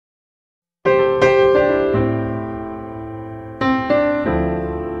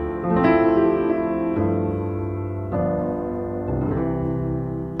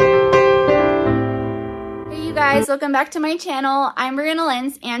guys, welcome back to my channel. I'm Brianna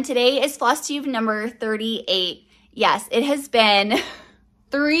Lenz, and today is Flosstube number 38. Yes, it has been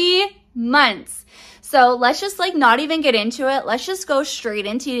 3 months. So let's just not even get into it. Let's just go straight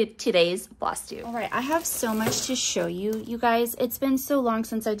into today's Flosstube. All right, I have so much to show you, you guys. It's been so long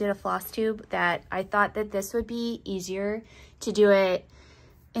since I did a Flosstube that I thought that this would be easier to do it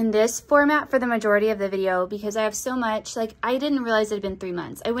in this format for the majority of the video because I have so much. I didn't realize it had been 3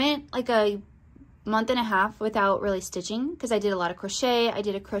 months. I went a month and a half without really stitching because I did a lot of crochet. I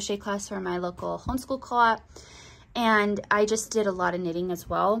did a crochet class for my local homeschool co-op, and I just did a lot of knitting as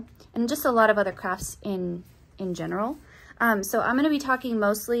well, and just a lot of other crafts in general. So I'm going to be talking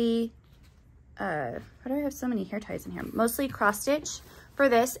mostly, why do I have so many hair ties in here? Mostly cross stitch for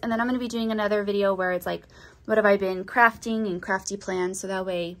this, and then I'm going to be doing another video where it's what have I been crafting and crafty plans, so that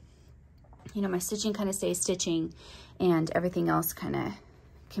way, you know, my stitching kind of stays stitching and everything else kind of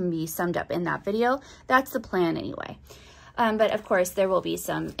can be summed up in that video. That's the plan anyway. But of course there will be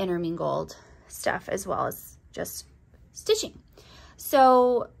some intermingled stuff as well as just stitching.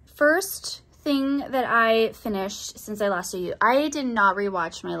 So first thing that I finished since I last saw you, I did not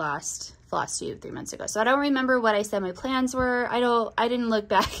rewatch my last Flosstube 3 months ago, so I don't remember what I said my plans were. I didn't look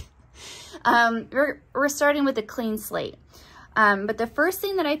back. We're starting with a clean slate. But the first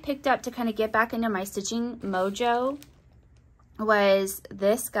thing that I picked up to kind of get back into my stitching mojo was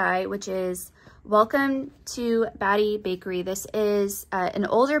this guy, which is Welcome to Batty Bakery. This is an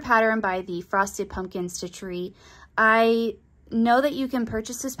older pattern by the Frosted Pumpkin Stitchery. I know that you can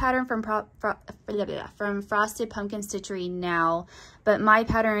purchase this pattern from Frosted Pumpkin Stitchery now, but my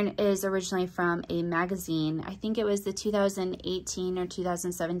pattern is originally from a magazine. I think it was the 2018 or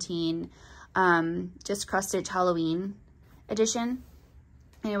 2017 just cross stitch Halloween edition.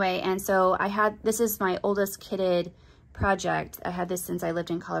 Anyway, and so this is my oldest kitted project. I had this since I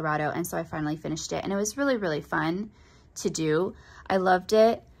lived in Colorado, and so I finally finished it, and it was really, really fun to do. I loved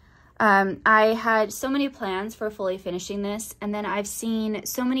it. I had so many plans for fully finishing this, and then I've seen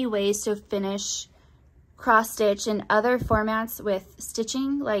so many ways to finish cross stitch in other formats with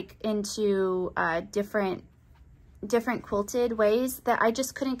stitching, into different quilted ways, that I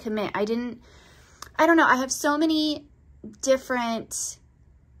just couldn't commit. I don't know. I have so many different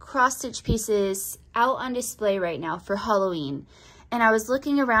cross stitch pieces out on display right now for Halloween, and I was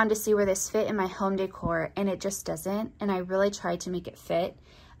looking around to see where this fit in my home decor, and it just doesn't, and I really tried to make it fit.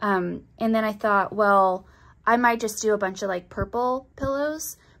 And then I thought, well, I might just do a bunch of purple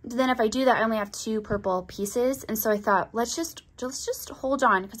pillows. But then if I do that, I only have 2 purple pieces, and so I thought, let's just hold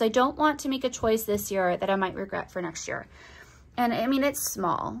on, because I don't want to make a choice this year that I might regret for next year. And I mean, it's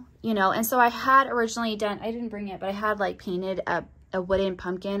small, you know, and so I had originally done, I didn't bring it, but I had painted a wooden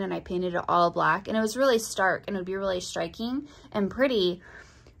pumpkin, and I painted it all black, and it was really stark, and it would be really striking and pretty,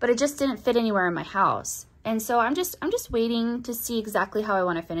 but it just didn't fit anywhere in my house. And so I'm just waiting to see exactly how I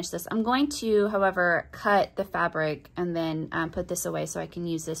want to finish this. I'm going to, however, cut the fabric and then put this away so I can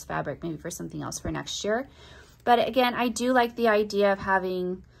use this fabric maybe for something else for next year. But again, I do like the idea of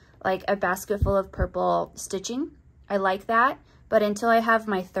having a basket full of purple stitching. I like that, but until I have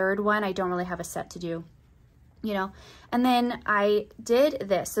my 3rd one, I don't really have a set to do, you know. And then I did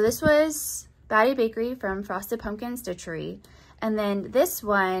this. So this was Batty Bakery from Frosted Pumpkin Stitchery. And then this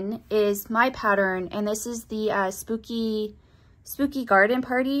one is my pattern, and this is the Spooky Garden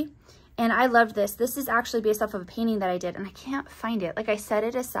Party. And I loved this. This is actually based off of a painting that I did, and I can't find it. I set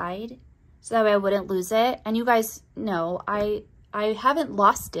it aside so that way I wouldn't lose it. And you guys know, I haven't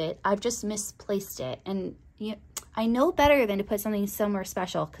lost it. I've just misplaced it. And I know better than to put something somewhere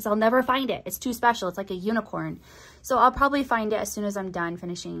special, because I'll never find it. It's too special. It's like a unicorn. So I'll probably find it as soon as I'm done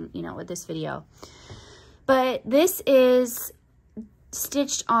finishing, you know, with this video. But this is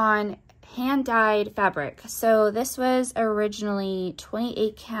stitched on hand-dyed fabric. So this was originally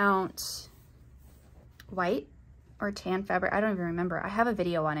 28 count white or tan fabric. I don't even remember. I have a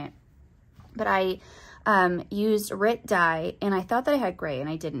video on it. But I used RIT dye, and I thought that I had gray, and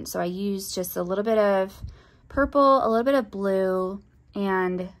I didn't. So I used just a little bit of purple, a little bit of blue,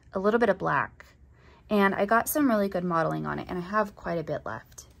 and a little bit of black. And I got some really good modeling on it, and I have quite a bit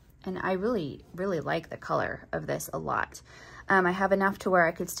left. And I really, really like the color of this a lot. I have enough to where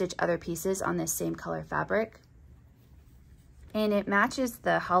I could stitch other pieces on this same color fabric. And it matches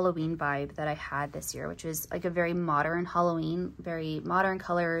the Halloween vibe that I had this year, which was a very modern Halloween, very modern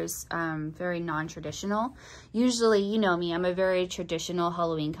colors, very non-traditional. Usually, you know me, I'm a very traditional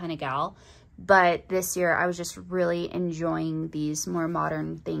Halloween kind of gal. But this year I was just really enjoying these more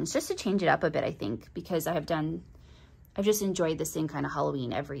modern things, just to change it up a bit, I think, because I've just enjoyed the same kind of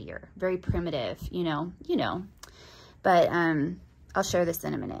Halloween every year. Very primitive, you know. But I'll share this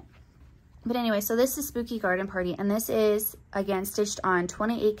in a minute. But anyway, so this is Spooky Garden Party, and this is, again, stitched on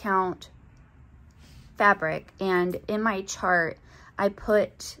 28 count fabric. And in my chart, I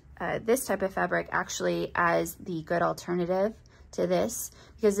put this type of fabric actually as the good alternative to this,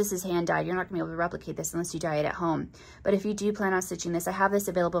 because this is hand dyed. You're not gonna be able to replicate this unless you dye it at home. But if you do plan on stitching this, I have this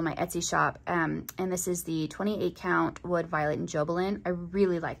available in my Etsy shop. And this is the 28 count Wood Violet and Jobelan. I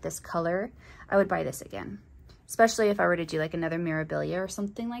really like this color. I would buy this again, especially if I were to do like another Mirabilia or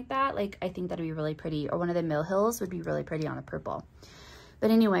something like that. Like, I think that'd be really pretty, or one of the Mill Hills would be really pretty on the purple.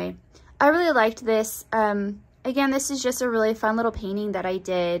 But anyway, I really liked this. Again, this is just a really fun little painting that I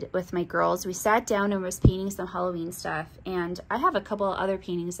did with my girls. We sat down and was painting some Halloween stuff, and I have a couple of other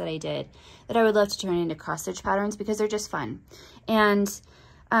paintings that I did that I would love to turn into cross stitch patterns because they're just fun. And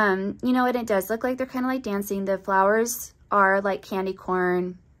you know what, it does look like they're kind of like dancing. The flowers are like candy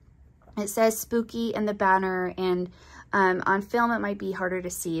corn. It says spooky in the banner, and on film it might be harder to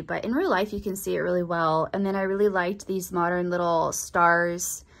see, but in real life you can see it really well. And then I really liked these modern little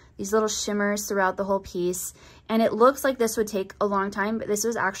stars, these little shimmers throughout the whole piece. And it looks like this would take a long time, but this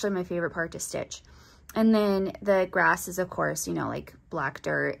was actually my favorite part to stitch. And then the grass is, of course, you know, like black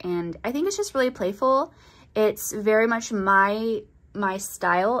dirt. And I think it's just really playful. It's very much my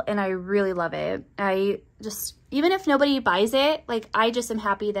style, and I really love it. I just, even if nobody buys it, like, I just am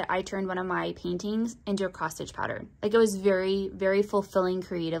happy that I turned one of my paintings into a cross stitch pattern. Like, it was very, very fulfilling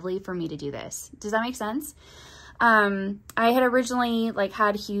creatively for me to do this. Does that make sense? I had originally like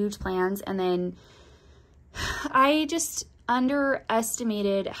had huge plans, and then I just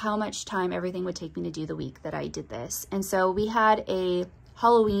underestimated how much time everything would take me to do the week that I did this. And so we had a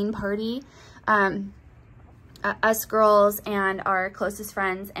Halloween party, us girls and our closest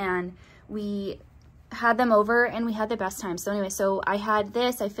friends, and we had them over and we had the best time. So anyway, so I had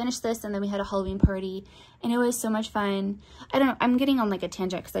this, I finished this, and then we had a Halloween party, and it was so much fun. I don't know, I'm getting on like a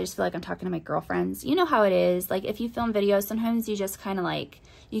tangent because I just feel like I'm talking to my girlfriends. You know how it is, like if you film videos, sometimes you just kind of like,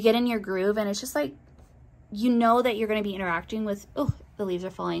 you get in your groove, and it's just like, you know that you're going to be interacting with, oh, the leaves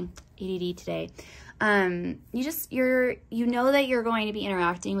are falling, ADD today. You know that you're going to be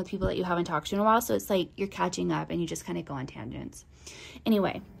interacting with people that you haven't talked to in a while. So it's like you're catching up and you just kind of go on tangents.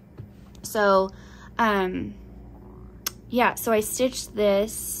 Anyway, so, yeah, so I stitched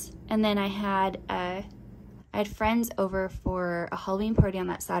this, and then I had friends over for a Halloween party on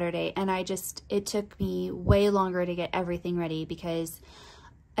that Saturday, and it took me way longer to get everything ready because,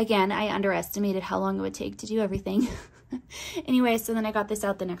 again, I underestimated how long it would take to do everything. Anyway, so then I got this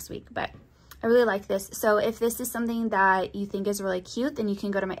out the next week, but I really like this. So if this is something that you think is really cute, then you can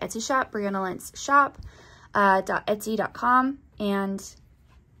go to my Etsy shop, briannalensshop.etsy.com, and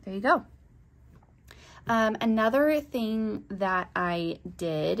there you go. Another thing that I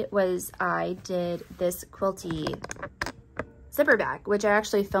did was I did this quilty zipper bag, which I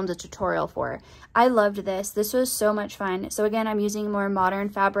actually filmed a tutorial for. I loved this. This was so much fun. So again, I'm using more modern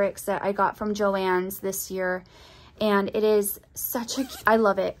fabrics that I got from Joann's this year, and it is such a, I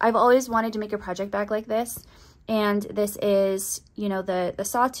love it. I've always wanted to make a project bag like this, and this is, you know, the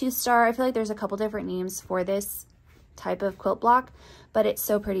Sawtooth Star. I feel like there's a couple different names for this type of quilt block, but it's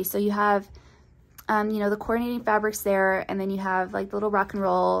so pretty. So you have you know, the coordinating fabrics there, and then you have like the little rock and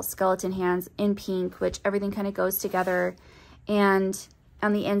roll skeleton hands in pink, which everything kind of goes together. And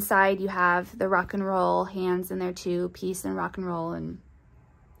on the inside, you have the rock and roll hands in there too, peace and rock and roll and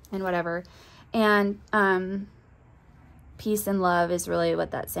whatever. And peace and love is really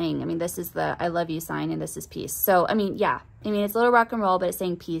what that's saying. I mean, this is the I love you sign, and this is peace. So, I mean, yeah, I mean, it's a little rock and roll, but it's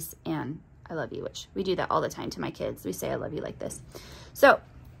saying peace and I love you, which we do that all the time to my kids. We say I love you like this. So,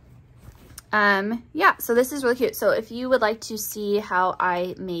 yeah, so this is really cute. So if you would like to see how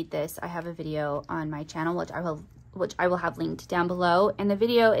I made this, I have a video on my channel, which I will have linked down below. And the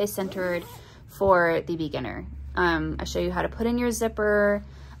video is centered for the beginner. I show you how to put in your zipper,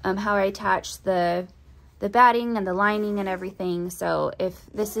 how I attach the batting and the lining and everything. So if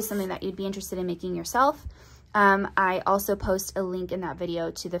this is something that you'd be interested in making yourself, I also post a link in that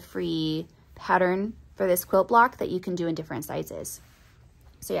video to the free pattern for this quilt block that you can do in different sizes.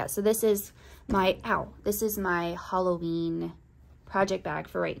 So yeah, so this is my Halloween project bag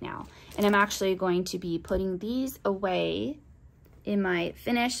for right now. And I'm actually going to be putting these away in my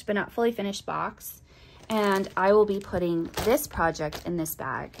finished but not fully finished box. And I will be putting this project in this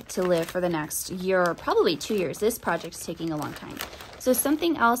bag to live for the next year, or probably 2 years. This project is taking a long time. So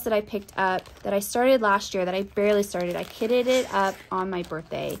something else that I picked up that I started last year that I barely started, I kitted it up on my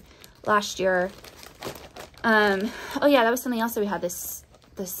birthday last year. Oh yeah, that was something else that we had this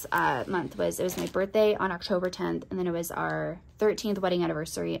month. It was my birthday on October 10th, and then it was our 13th wedding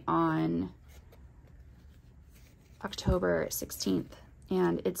anniversary on October 16th.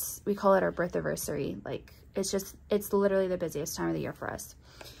 and we call it our birth anniversary. Like, it's literally the busiest time of the year for us.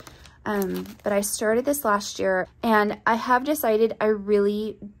 But I started this last year, and I have decided I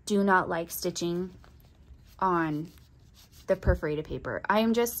really do not like stitching on the perforated paper. I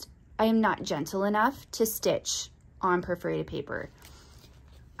am not gentle enough to stitch on perforated paper.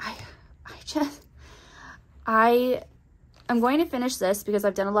 I'm going to finish this because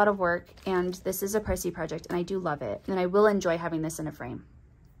I've done a lot of work, and this is a pricey project, and I do love it, and I will enjoy having this in a frame.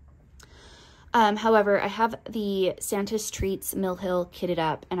 However, I have the Santa's Treats Mill Hill kitted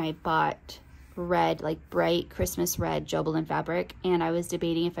up, and I bought red, like bright Christmas red Jobelan fabric, and I was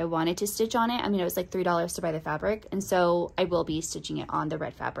debating if I wanted to stitch on it. I mean, it was like $3 to buy the fabric, and so I will be stitching it on the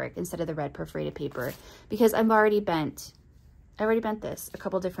red fabric instead of the red perforated paper, because I already bent this a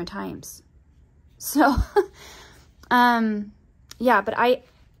couple different times. So, yeah, but I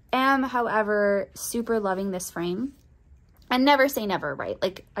am, however, super loving this frame. And never say never, right?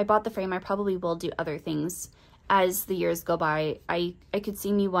 Like, I bought the frame. I probably will do other things as the years go by. I could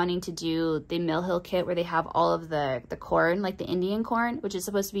see me wanting to do the Mill Hill kit where they have all of the corn, like the Indian corn, which is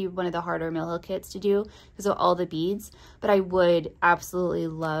supposed to be one of the harder Mill Hill kits to do because of all the beads. But I would absolutely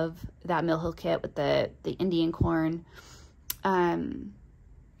love that Mill Hill kit with the Indian corn on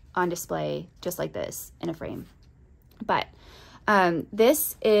display, just like this in a frame. But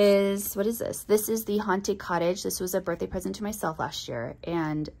this is, what is this? This is the Haunted Cottage. This was a birthday present to myself last year.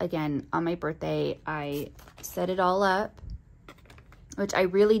 And again, on my birthday, I set it all up, which I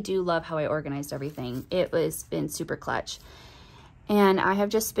really do love how I organized everything. It was been super clutch. And I have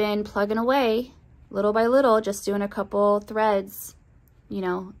just been plugging away little by little, just doing a couple threads, you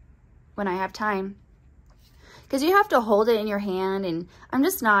know, when I have time. Because you have to hold it in your hand, and I'm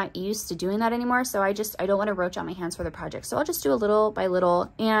just not used to doing that anymore. So I don't want to roach out my hands for the project. So I'll just do a little by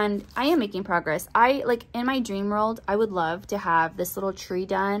little, and I am making progress. Like, in my dream world, I would love to have this little tree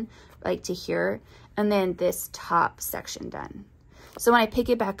done, like to here, and then this top section done. So when I pick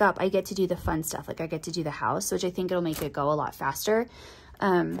it back up, I get to do the fun stuff. Like, I get to do the house, which I think it'll make it go a lot faster.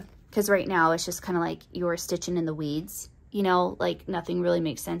 Because right now it's just kind of like you're stitching in the weeds, you know, like nothing really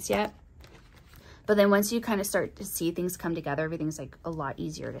makes sense yet. But then once you kind of start to see things come together, everything's like a lot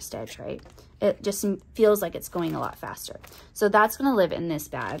easier to stitch, right? It just feels like it's going a lot faster. So that's going to live in this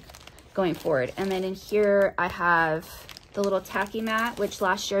bag going forward. And then in here, I have the little tacky mat, which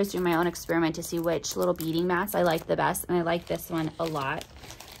last year I was doing my own experiment to see which little beading mats I like the best. And I like this one a lot.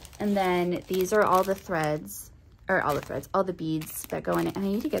 And then these are all the threads, or all the beads that go in it. And I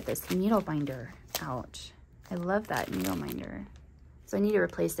need to get this needle binder out. I love that needle binder. So I need to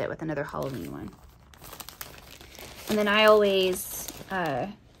replace it with another Halloween one. And then I always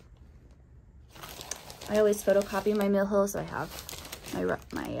photocopy my Mill Hill, so I have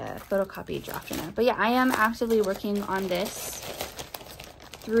my photocopied draft in there. But yeah, I am actively working on this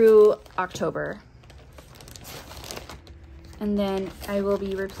through October. And then I will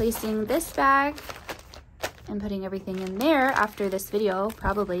be replacing this bag and putting everything in there after this video,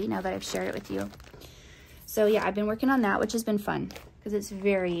 probably, now that I've shared it with you. So yeah, I've been working on that, which has been fun because it's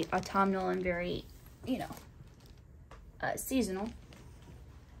very autumnal and very, you know, seasonal.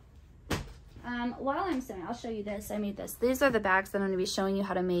 While I'm sewing, I'll show you this. I made this. These are the bags that I'm going to be showing you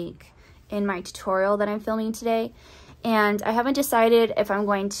how to make in my tutorial that I'm filming today. And I haven't decided if I'm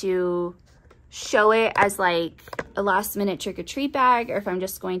going to show it as like a last minute trick-or-treat bag or if I'm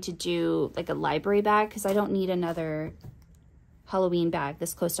just going to do like a library bag, because I don't need another Halloween bag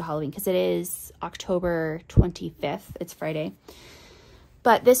this close to Halloween because it is October 25th. It's Friday.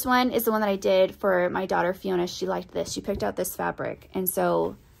 But this one is the one that I did for my daughter, Fiona. She liked this. She picked out this fabric. And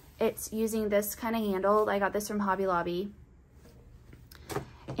so it's using this kind of handle. I got this from Hobby Lobby.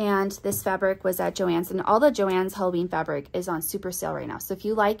 And this fabric was at Joann's. And all the Joann's Halloween fabric is on super sale right now. So if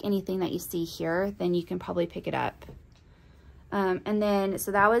you like anything that you see here, then you can probably pick it up. And then, so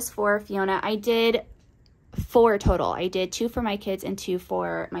that was for Fiona. I did 4 total. I did 2 for my kids and 2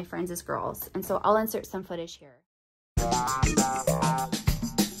 for my friends as girls. And so I'll insert some footage here.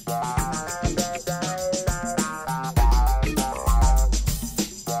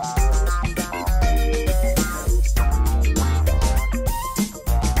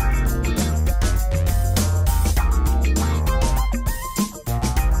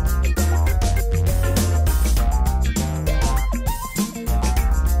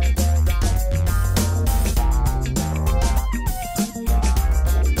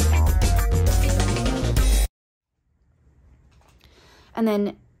 And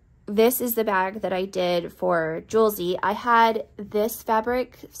then this is the bag that I did for Julesy. I had this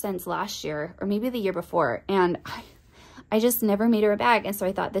fabric since last year or maybe the year before, and I just never made her a bag. And so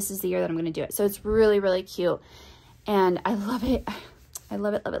I thought this is the year that I'm going to do it. So it's really, really cute. And I love it. I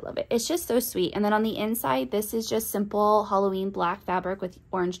love it, love it, love it. It's just so sweet. And then on the inside, this is just simple Halloween black fabric with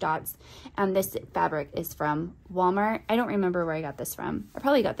orange dots. And this fabric is from Walmart. I don't remember where I got this from. I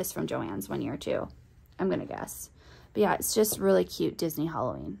probably got this from Joann's one year too, I'm gonna guess. But yeah, it's just really cute Disney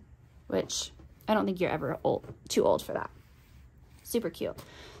Halloween, which I don't think you're ever too old for that. Super cute.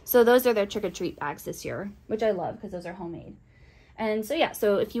 So those are their trick-or-treat bags this year, which I love because those are homemade. And so yeah,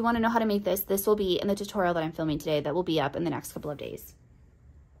 so if you want to know how to make this, this will be in the tutorial that I'm filming today that will be up in the next couple of days.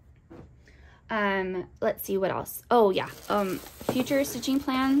 Let's see what else. Oh yeah, future stitching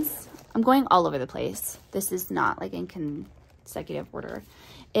plans. I'm going all over the place. This is not like in consecutive order.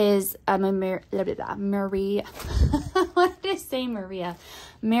 Is Maria, what did I say, Maria?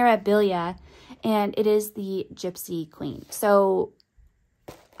 Mirabilia, and it is the Gypsy Queen. So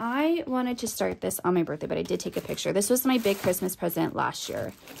I wanted to start this on my birthday, but I did take a picture. This was my big Christmas present last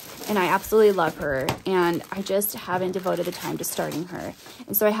year, and I absolutely love her, and I just haven't devoted the time to starting her.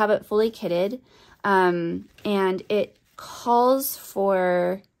 And so I have it fully kitted, and it calls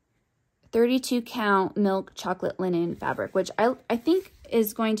for 32 count milk chocolate linen fabric, which I think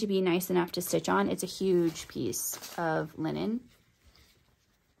is going to be nice enough to stitch on. It's a huge piece of linen,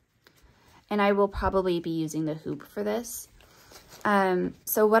 and I will probably be using the hoop for this.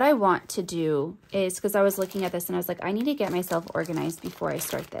 So what I want to do is, because I was looking at this and I was like, I need to get myself organized before I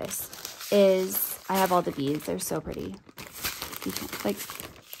start this, is I have all the beads. They're so pretty. Like,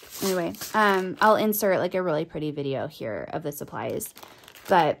 anyway, I'll insert like a really pretty video here of the supplies,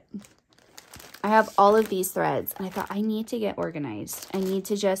 but I have all of these threads and I thought I need to get organized. I need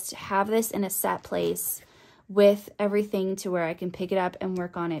to just have this in a set place with everything to where I can pick it up and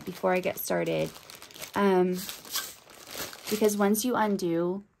work on it before I get started. Because once you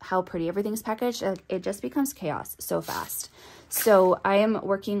undo how pretty everything's packaged, it just becomes chaos so fast. So I am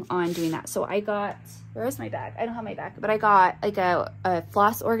working on doing that. So I got, where is my bag? I don't have my bag, but I got like a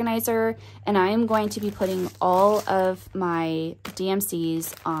floss organizer, and I am going to be putting all of my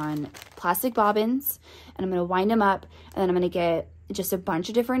DMCs on plastic bobbins, and I'm going to wind them up, and then I'm going to get just a bunch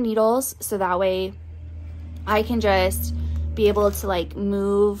of different needles. So that way I can just be able to like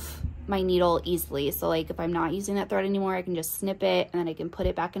move my needle easily. So like if I'm not using that thread anymore, I can just snip it and then I can put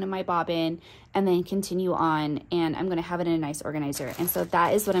it back into my bobbin and then continue on, and I'm going to have it in a nice organizer. And so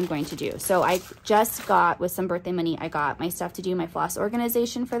that is what I'm going to do. So I just got, with some birthday money, I got my stuff to do my floss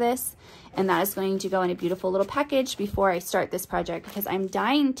organization for this, and that is going to go in a beautiful little package before I start this project, because I'm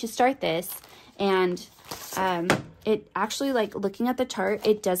dying to start this. And it actually, like, looking at the chart,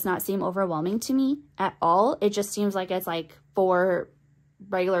 it does not seem overwhelming to me at all. It just seems like it's like 4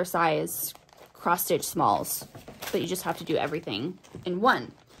 regular size cross stitch smalls, but you just have to do everything in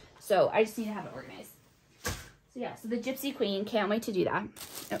one. So I just need to have it organized. So yeah, so the Gypsy Queen, can't wait to do that.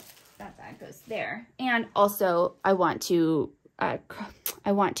 Oh, that bag goes there. And also I want to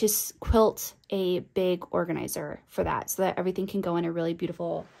quilt a big organizer for that, so that everything can go in a really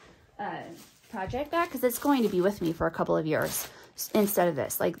beautiful project bag, because it's going to be with me for a couple of years instead of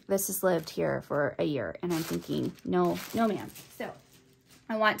this. Like, this has lived here for a year, and I'm thinking, no ma'am. So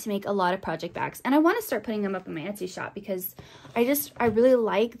I want to make a lot of project bags, and I want to start putting them up in my Etsy shop, because I really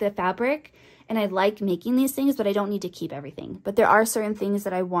like the fabric and I like making these things, but I don't need to keep everything. But there are certain things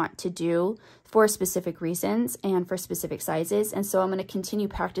that I want to do for specific reasons and for specific sizes. And so I'm going to continue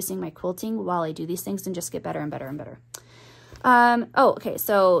practicing my quilting while I do these things and just get better and better and better. Oh, okay.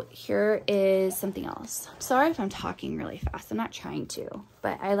 So here is something else. I'm sorry if I'm talking really fast. I'm not trying to,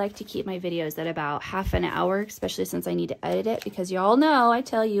 but I like to keep my videos at about half an hour, especially since I need to edit it, because y'all know, I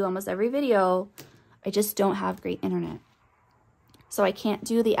tell you almost every video, I just don't have great internet. So I can't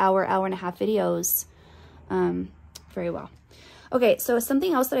do the hour and a half videos, very well. Okay. So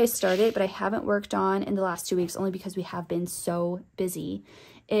something else that I started, but I haven't worked on in the last 2 weeks, only because we have been so busy,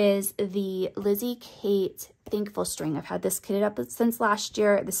 is the Lizzie Kate Thankful string. I've had this kitted up since last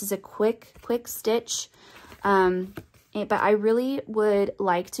year. This is a quick stitch. But I really would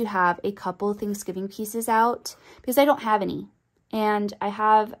like to have a couple Thanksgiving pieces out, because I don't have any. And I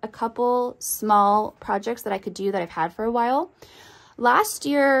have a couple small projects that I could do that I've had for a while. Last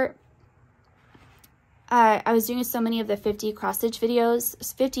year, I was doing so many of the 50 cross stitch videos,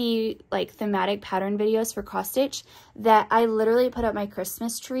 50 like thematic pattern videos for cross stitch, that I literally put up my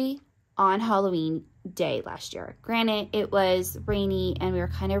Christmas tree on Halloween day last year. Granted, it was rainy and we were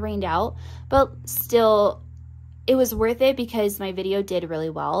kind of rained out, but still it was worth it, because my video did really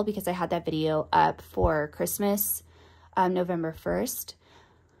well, because I had that video up for Christmas, November 1st,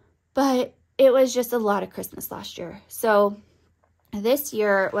 but it was just a lot of Christmas last year. So this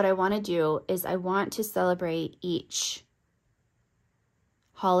year, what I want to do is I want to celebrate each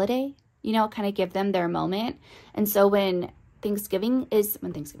holiday, you know, kind of give them their moment. And so when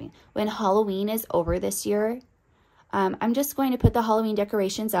when Halloween is over this year, I'm just going to put the Halloween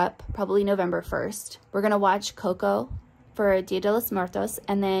decorations up, probably November 1st. We're going to watch Coco for Dia de los Muertos,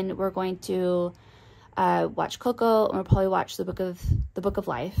 and then we're going to watch Coco, and we'll probably watch the Book of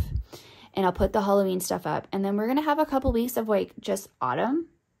Life, and I'll put the Halloween stuff up, and then we're going to have a couple weeks of like just autumn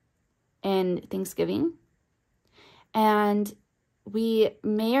and Thanksgiving, and we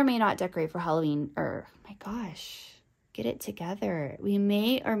may or may not decorate for Halloween, or my gosh, get it together. We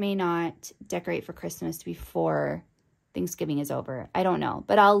may or may not decorate for Christmas before Thanksgiving is over. I don't know,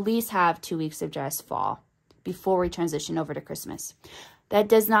 but I'll at least have 2 weeks of just fall before we transition over to Christmas. That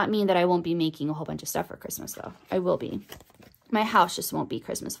does not mean that I won't be making a whole bunch of stuff for Christmas, though. I will be. My house just won't be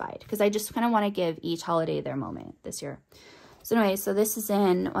Christmas-fied because I just kind of want to give each holiday their moment this year. So anyway, so this is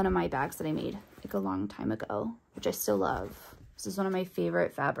in one of my bags that I made like a long time ago, which I still love. This is one of my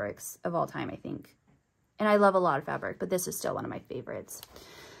favorite fabrics of all time, I think. And I love a lot of fabric, but this is still one of my favorites.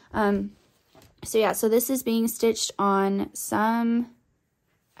 So yeah, so this is being stitched on some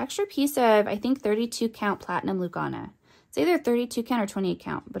extra piece of, I think, 32 count platinum Lugana. It's either 32 count or 28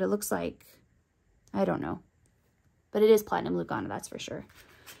 count, but it looks like, I don't know. But it is platinum Lugana, that's for sure.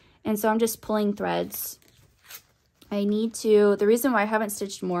 And so I'm just pulling threads. I need to, the reason why I haven't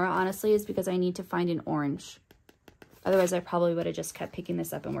stitched more, honestly, is because I need to find an orange. Otherwise, I probably would have just kept picking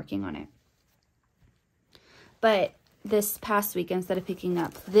this up and working on it. But this past week, instead of picking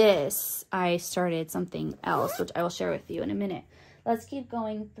up this, I started something else, which I will share with you in a minute. Let's keep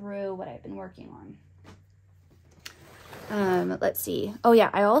going through what I've been working on. Let's see. Oh yeah,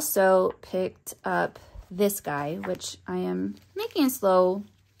 I also picked up this guy, which I am making slow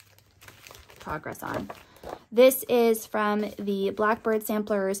progress on. This is from the Blackbird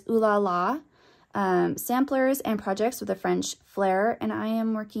Samplers Ooh La La samplers and projects with a French flair, and I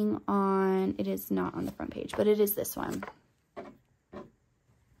am working on, it is not on the front page, but it is this one.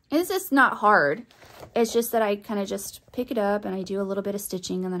 It's just not hard. It's just that I kind of just pick it up and I do a little bit of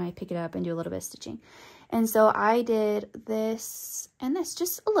stitching, and then I pick it up and do a little bit of stitching. And so I did this and this,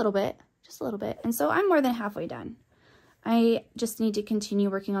 just a little bit. And so I'm more than halfway done. I just need to continue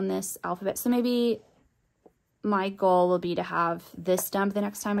working on this alphabet. So maybe my goal will be to have this done the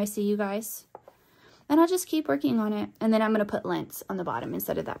next time I see you guys. And I'll just keep working on it. And then I'm going to put Lentz on the bottom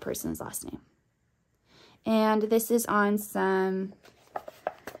instead of that person's last name. And this is on some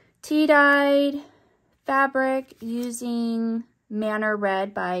tea-dyed fabric using Manor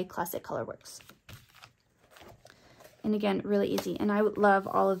Red by Classic Colorworks. And again, really easy. And I would love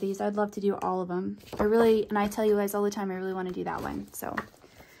all of these. I'd love to do all of them. And I tell you guys all the time, I really want to do that one. So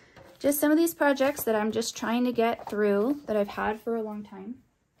just some of these projects that I'm just trying to get through that I've had for a long time.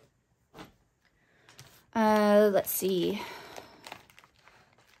 Let's see.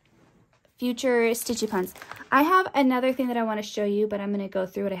 Future Stitchy Puns. I have another thing that I want to show you, but I'm going to go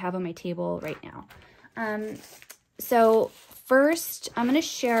through what I have on my table right now. So first, I'm going to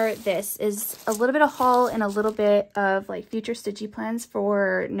share this is a little bit of haul and a little bit of like future stitchy plans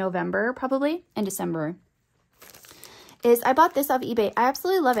for November probably and December. I bought this off eBay. I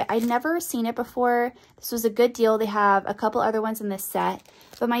absolutely love it. I'd never seen it before. This was a good deal. They have a couple other ones in this set,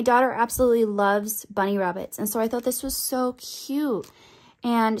 but my daughter absolutely loves bunny rabbits. And so I thought this was so cute.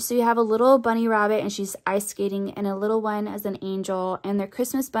 And so you have a little bunny rabbit and she's ice skating, and a little one as an angel, and their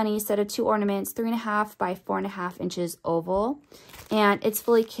Christmas bunny set of 2 ornaments, 3.5 by 4.5 inches oval. And it's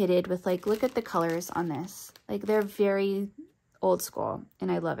fully kitted with like, look at the colors on this. Like they're very old school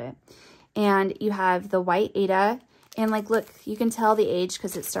and I love it. And you have the white Ada. And like, look, you can tell the age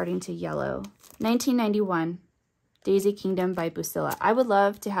because it's starting to yellow. 1991, Daisy Kingdom by Busilla. I would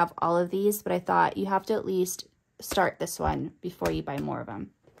love to have all of these, but I thought you have to at least start this one before you buy more of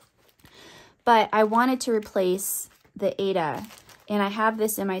them. But I wanted to replace the Ada, and I have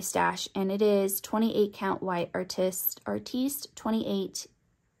this in my stash, and it is 28 count white Artiste 28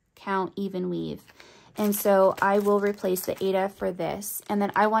 count even weave. And so I will replace the Ada for this. And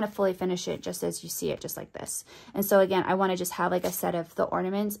then I want to fully finish it just as you see it, just like this. And so again, I want to just have like a set of the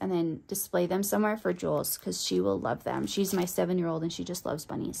ornaments and then display them somewhere for Jules because she will love them. She's my 7-year-old and she just loves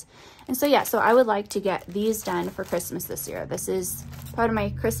bunnies. And so yeah, so I would like to get these done for Christmas this year. This is part of my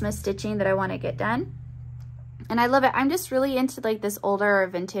Christmas stitching that I want to get done. And I love it. I'm just really into like this older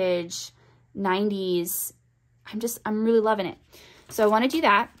vintage 90s. I'm really loving it. So I want to do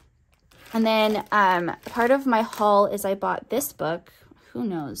that. And then part of my haul is I bought this book. Who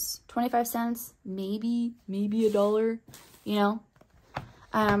knows? 25 cents, maybe $1, you know?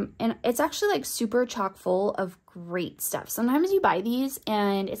 And it's actually like super chock full of great stuff. Sometimes you buy these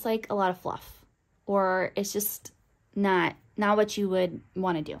and it's like a lot of fluff, or it's just not what you would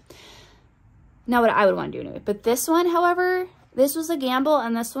want to do. not what I would want to do anyway. But this one, however, this was a gamble,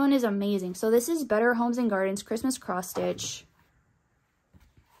 and this one is amazing. So this is Better Homes and Gardens Christmas Cross Stitch.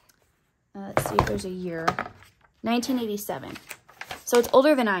 Let's see if there's a year. 1987. So it's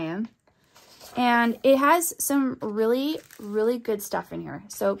older than I am. And it has some really, really good stuff in here.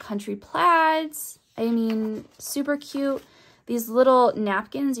 So country plaids. I mean, super cute. These little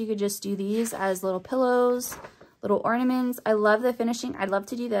napkins, you could just do these as little pillows, little ornaments. I love the finishing. I'd love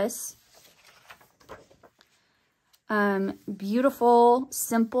to do this. Beautiful,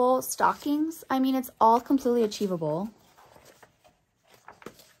 simple stockings. I mean, it's all completely achievable.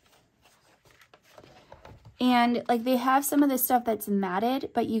 And like they have some of this stuff that's matted,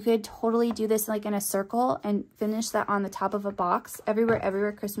 but you could totally do this like in a circle and finish that on the top of a box. Everywhere,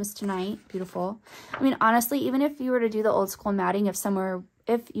 everywhere, Christmas tonight. Beautiful. I mean, honestly, even if you were to do the old school matting,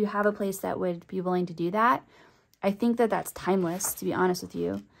 if you have a place that would be willing to do that, I think that that's timeless, to be honest with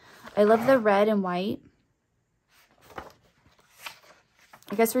you. I love the red and white.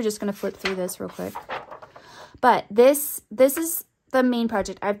 I guess we're just going to flip through this real quick. But this is the main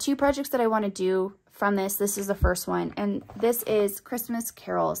project. I have two projects that I want to do from this. This is the first one, and this is Christmas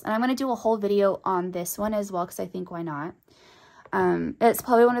carols, and I'm going to do a whole video on this one as well, because I think why not. It's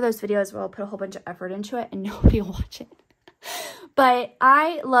probably one of those videos where I'll put a whole bunch of effort into it and nobody will watch it. But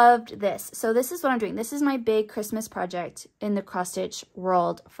I loved this. So this is what I'm doing. This is my big Christmas project in the cross stitch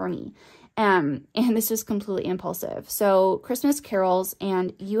world for me. And this was completely impulsive. So Christmas carols,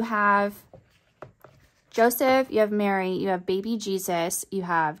 and you have Joseph, you have Mary, you have baby Jesus, you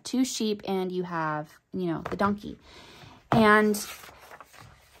have two sheep, and you have, you know, the donkey. And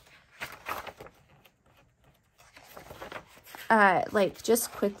like,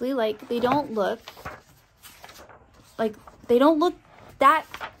 just quickly, like, they don't look that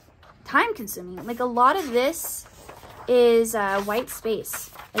time consuming. Like, a lot of this is white space,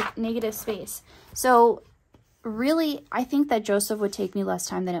 like negative space. So really, I think that Joseph would take me less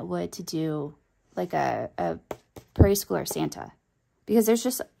time than it would to do like a prairie school or Santa, because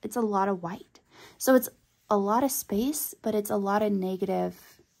it's a lot of white. So it's a lot of space, but it's a lot of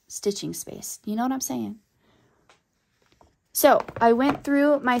negative stitching space. You know what I'm saying? So I went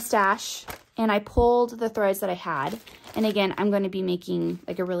through my stash and I pulled the threads that I had. And again, I'm going to be making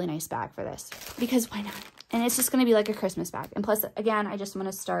like a really nice bag for this, because why not? And it's just going to be like a Christmas bag. And plus, again, I just want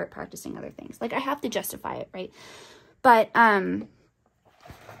to start practicing other things. Like, I have to justify it, right? But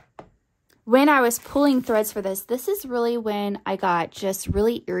when I was pulling threads for this, this is really when I got just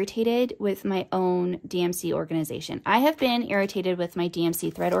really irritated with my own DMC organization. I have been irritated with my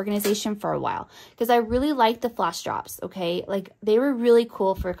DMC thread organization for a while, because I really liked the flash drops, okay? Like, they were really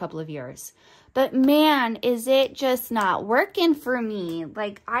cool for a couple of years. But man, is it just not working for me.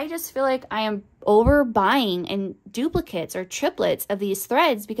 Like, I just feel like I am overbuying in duplicates or triplets of these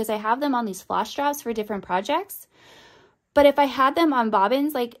threads because I have them on these flash drops for different projects. But if I had them on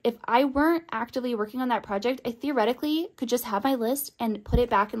bobbins, like if I weren't actively working on that project, I theoretically could just have my list and put it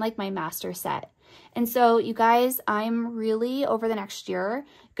back in like my master set. And so you guys, I'm really over the next year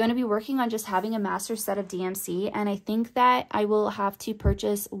going to be working on just having a master set of DMC. And I think that I will have to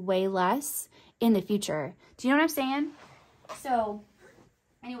purchase way less in the future. Do you know what I'm saying? So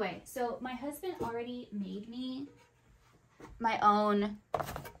anyway, so my husband already made me my own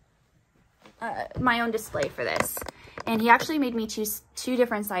display for this. And he actually made me two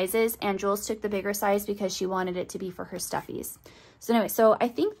different sizes, and Jules took the bigger size because she wanted it to be for her stuffies. So anyway, so I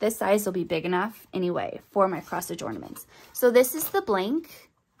think this size will be big enough anyway for my cross stitch ornaments. So this is the blank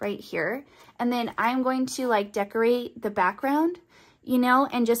right here. And then I'm going to like decorate the background, you know,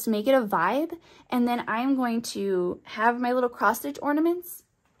 and just make it a vibe. And then I'm going to have my little cross stitch ornaments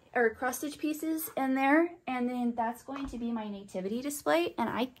or cross stitch pieces in there. And then that's going to be my nativity display. And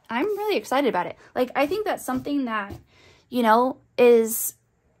I'm really excited about it. Like, I think that's something that, you know, is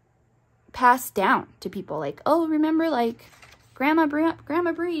passed down to people. Like, oh, remember like Grandma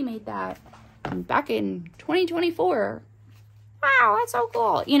Brie made that back in 2024. Wow, that's so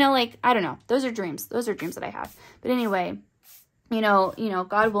cool. You know, like, I don't know. Those are dreams. Those are dreams that I have. But anyway, you know,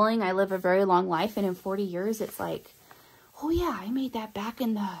 God willing, I live a very long life, and in 40 years, it's like, oh yeah, I made that back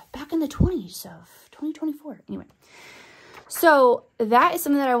in the 20s of 2024. Anyway, so that is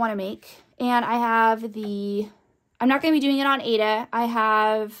something that I want to make, and I have I'm not going to be doing it on Aida. I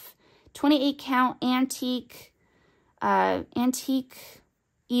have 28 count antique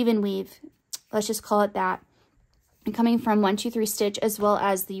even weave. Let's just call it that. And coming from 123 Stitch, as well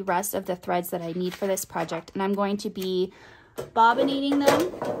as the rest of the threads that I need for this project, and I'm going to be bobbinating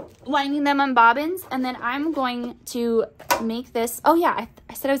them, winding them on bobbins, and then I'm going to make this. Oh yeah,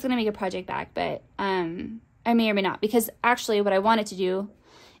 I said I was going to make a project bag, but I may or may not, because actually what I wanted to do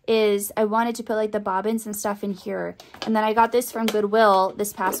is I wanted to put like the bobbins and stuff in here. And then I got this from Goodwill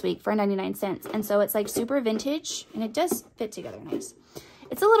this past week for 99 cents. And so it's like super vintage and it does fit together nice.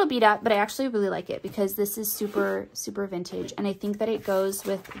 It's a little beat up, but I actually really like it because this is super, super vintage. And I think that it goes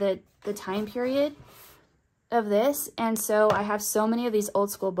with the time period of this. And so I have so many of these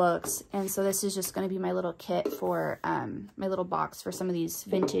old school books. And so this is just going to be my little kit for my little box for some of these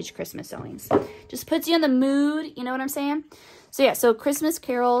vintage Christmas sewings. Just puts you in the mood. You know what I'm saying? So yeah, so Christmas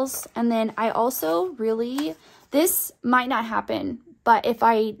carols. And then I also really, this might not happen, but if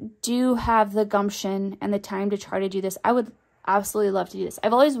I do have the gumption and the time to try to do this, I would absolutely love to do this.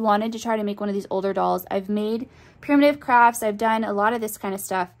 I've always wanted to try to make one of these older dolls. I've made primitive crafts. I've done a lot of this kind of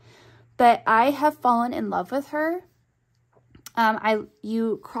stuff, but I have fallen in love with her.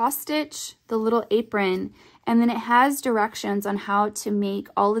 You cross stitch the little apron and then it has directions on how to make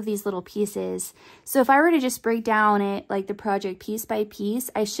all of these little pieces. So if I were to just break down it like the project piece by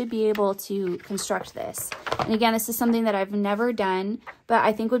piece, I should be able to construct this. And again, this is something that I've never done, but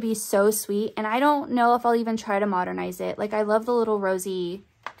I think would be so sweet. And I don't know if I'll even try to modernize it. Like I love the little rosy,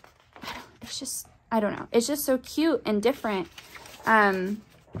 it's just, I don't know. It's just so cute and different. And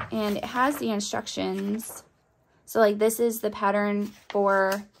it has the instructions. So like this is the pattern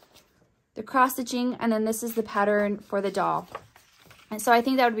for the cross stitching, and then this is the pattern for the doll. And so I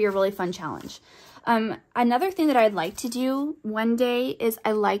think that would be a really fun challenge. Another thing that I'd like to do one day is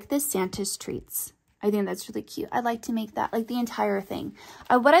I like the Santa's treats. I think that's really cute. I'd like to make that like the entire thing.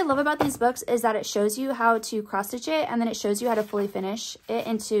 What I love about these books is that it shows you how to cross stitch it, and then it shows you how to fully finish it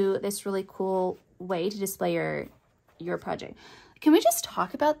into this really cool way to display your project. Can we just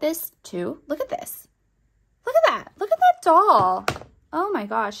talk about this too? Look at this. Look at that. Look at that doll. Oh my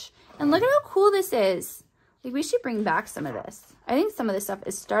gosh. And look at how cool this is. Like we should bring back some of this. I think some of this stuff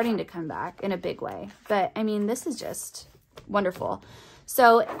is starting to come back in a big way. But I mean, this is just wonderful.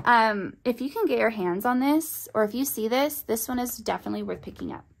 So if you can get your hands on this, or if you see this, this one is definitely worth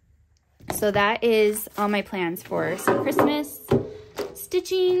picking up. So that is all my plans for some Christmas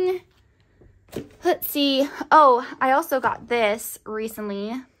stitching. Let's see. Oh, I also got this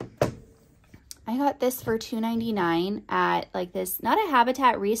recently. I got this for $2.99 at like this, not a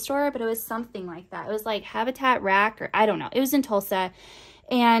Habitat Restore, but it was something like that. It was like Habitat Rack, or I don't know. It was in Tulsa,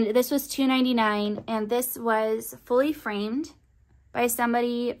 and this was $2.99, and this was fully framed by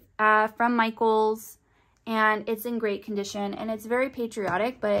somebody from Michael's, and it's in great condition, and it's very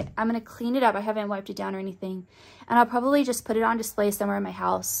patriotic, but I'm going to clean it up. I haven't wiped it down or anything, and I'll probably just put it on display somewhere in my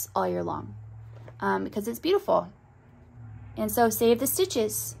house all year long because it's beautiful. And so save the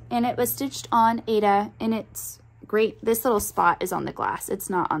stitches. And it was stitched on Ada, and it's great. This little spot is on the glass. It's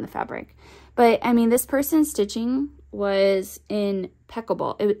not on the fabric. But I mean, this person's stitching was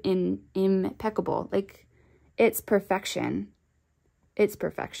impeccable. Impeccable. Like, it's perfection. It's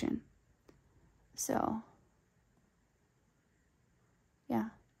perfection. So, yeah.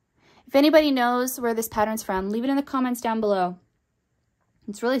 If anybody knows where this pattern's from, leave it in the comments down below.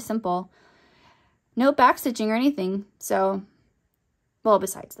 It's really simple. No back stitching or anything. So, well,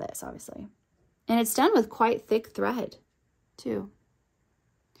 besides this, obviously. And it's done with quite thick thread, too.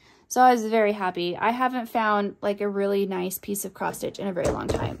 So I was very happy. I haven't found like a really nice piece of cross stitch in a very long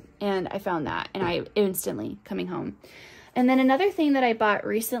time. And I found that, and I instantly coming home. And then another thing that I bought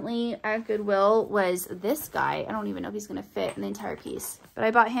recently at Goodwill was this guy. I don't even know if he's going to fit in the entire piece. But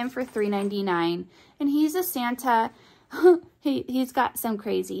I bought him for $3.99. And he's a Santa. He's got some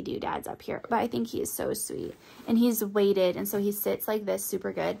crazy doodads up here, but I think he is so sweet. And he's weighted, and so he sits like this,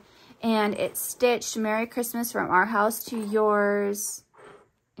 super good. And it's stitched Merry Christmas from our house to yours.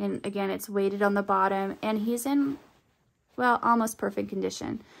 And again, it's weighted on the bottom, and he's in, well, almost perfect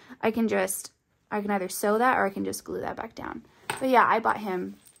condition. I can either sew that or I can just glue that back down. But yeah, I bought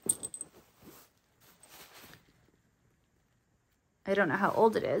him. I don't know how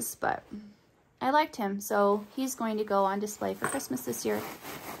old it is, but I liked him, so he's going to go on display for Christmas this year.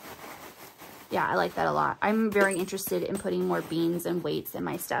 Yeah, I like that a lot. I'm very interested in putting more beans and weights in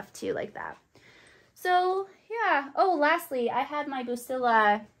my stuff too, like that. So, yeah. Oh, lastly, I had my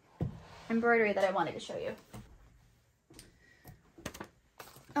Busilla embroidery that I wanted to show you.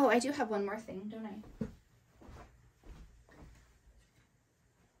 Oh, I do have one more thing, don't I?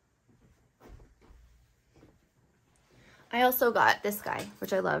 I also got this guy,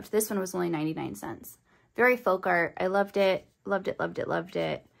 which I loved. This one was only 99 cents. Very folk art. I loved it. Loved it, loved it, loved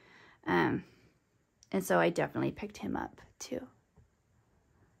it. And so I definitely picked him up too.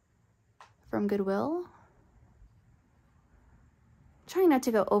 From Goodwill. Trying not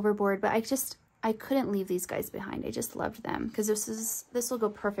to go overboard, but I couldn't leave these guys behind. I just loved them because this will go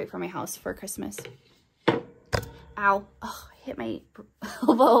perfect for my house for Christmas. Ow. Oh, I hit my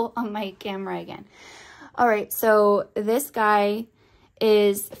elbow on my camera again. All right, so this guy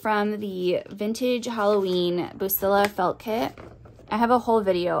is from the Vintage Halloween Busilla Felt Kit. I have a whole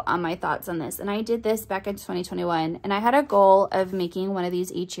video on my thoughts on this, and I did this back in 2021, and I had a goal of making one of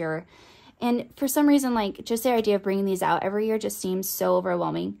these each year. And for some reason, like, just the idea of bringing these out every year just seems so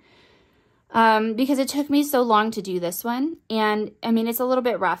overwhelming. Because it took me so long to do this one. And I mean, it's a little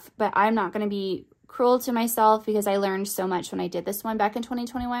bit rough, but I'm not going to be cruel to myself because I learned so much when I did this one back in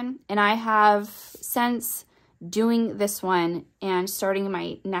 2021. And I have, since doing this one and starting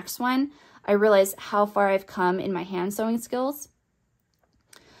my next one, I realized how far I've come in my hand sewing skills.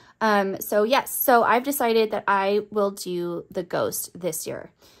 So yes, so I've decided that I will do the ghost this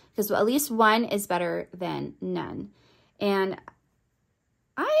year because at least one is better than none. And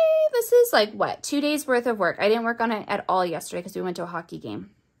this is like, what, 2 days worth of work. I didn't work on it at all yesterday because we went to a hockey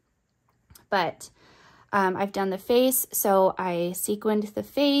game. But I've done the face, so I sequined the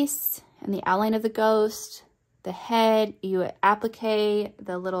face and the outline of the ghost, the head, you applique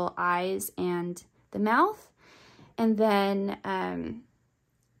the little eyes and the mouth, and then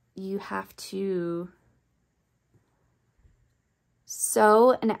you have to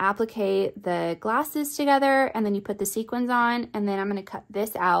sew and applique the glasses together, and then you put the sequins on, and then I'm going to cut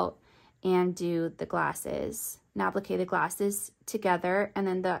this out and do the glasses and applique the glasses together, and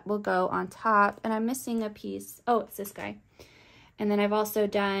then that will go on top. And I'm missing a piece. Oh, it's this guy. And then I've also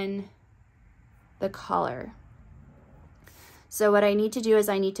done the collar. So what I need to do is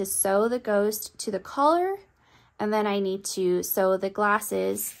I need to sew the ghost to the collar, and then I need to sew the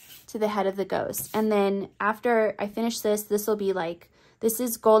glasses to the head of the ghost. And then after I finish this, this will be like, this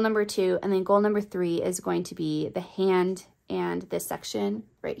is goal number 2, and then goal number 3 is going to be the hand and this section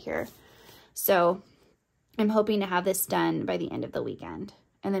right here. So I'm hoping to have this done by the end of the weekend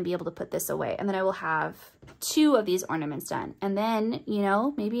and then be able to put this away. And then I will have 2 of these ornaments done. And then, you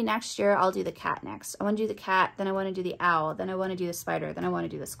know, maybe next year I'll do the cat next. I want to do the cat, then I want to do the owl, then I want to do the spider, then I want to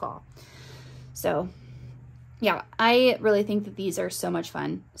do the skull. So yeah, I really think that these are so much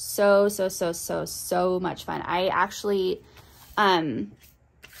fun. So much fun. I actually,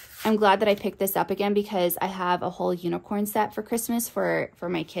 I'm glad that I picked this up again because I have a whole unicorn set for Christmas for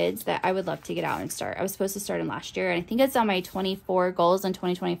my kids that I would love to get out and start. I was supposed to start them last year, and I think it's on my 24 goals in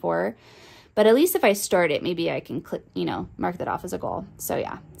 2024. But at least if I start it, maybe I can click, you know, mark that off as a goal. So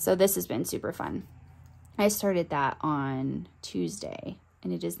yeah, so this has been super fun. I started that on Tuesday,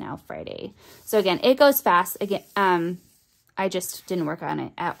 and it is now Friday. So again, it goes fast. Again, I just didn't work on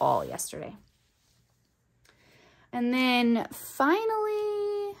it at all yesterday. And then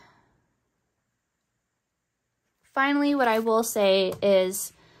finally, what I will say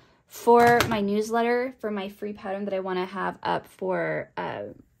is for my newsletter, for my free pattern that I want to have up for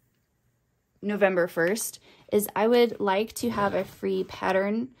November 1st, is I would like to have a free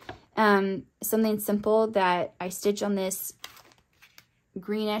pattern, something simple that I stitch on this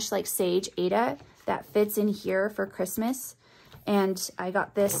greenish like sage Aida that fits in here for Christmas. And I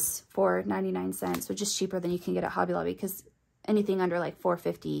got this for 99 cents, which is cheaper than you can get at Hobby Lobby because anything under like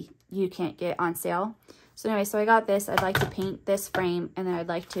 $4.50 you can't get on sale. So anyway, so I got this. I'd like to paint this frame, and then I'd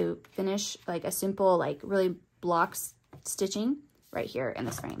like to finish like a simple, like really block stitching right here in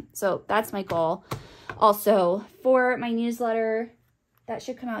this frame. So that's my goal. Also for my newsletter, that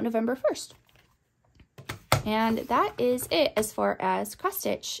should come out November 1st. And that is it as far as cross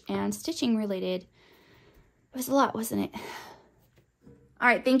stitch and stitching related. It was a lot, wasn't it? All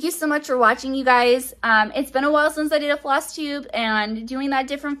right, thank you so much for watching, you guys. It's been a while since I did a Flosstube, and doing that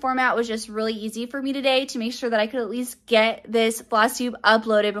different format was just really easy for me today to make sure that I could at least get this Flosstube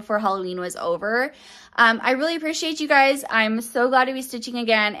uploaded before Halloween was over. I really appreciate you guys. I'm so glad to be stitching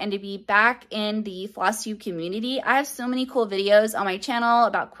again and to be back in the Flosstube community. I have so many cool videos on my channel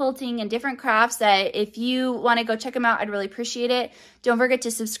about quilting and different crafts that if you want to go check them out, I'd really appreciate it. Don't forget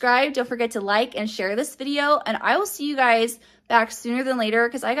to subscribe. Don't forget to like and share this video, and I will see you guys back sooner than later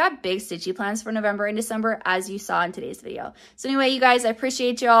because I got big stitchy plans for November and December, as you saw in today's video. So anyway, you guys, I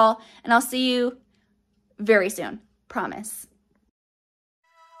appreciate y'all, and I'll see you very soon. Promise.